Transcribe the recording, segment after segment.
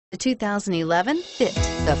The 2011 Fit.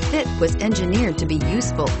 The Fit was engineered to be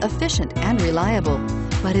useful, efficient, and reliable.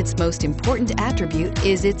 But its most important attribute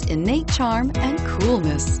is its innate charm and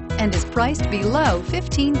coolness, and is priced below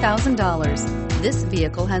 $15,000. This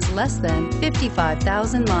vehicle has less than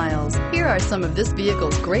 55,000 miles. Here are some of this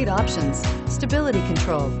vehicle's great options: stability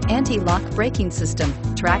control, anti-lock braking system,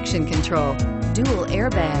 traction control, dual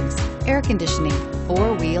airbags, air conditioning,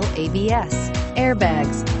 four-wheel ABS,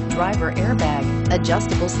 airbags, driver airbag,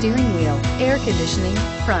 adjustable steering wheel, air conditioning,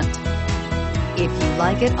 front. If you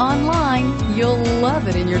like it online, you'll love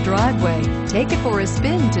it in your driveway. Take it for a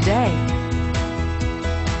spin today.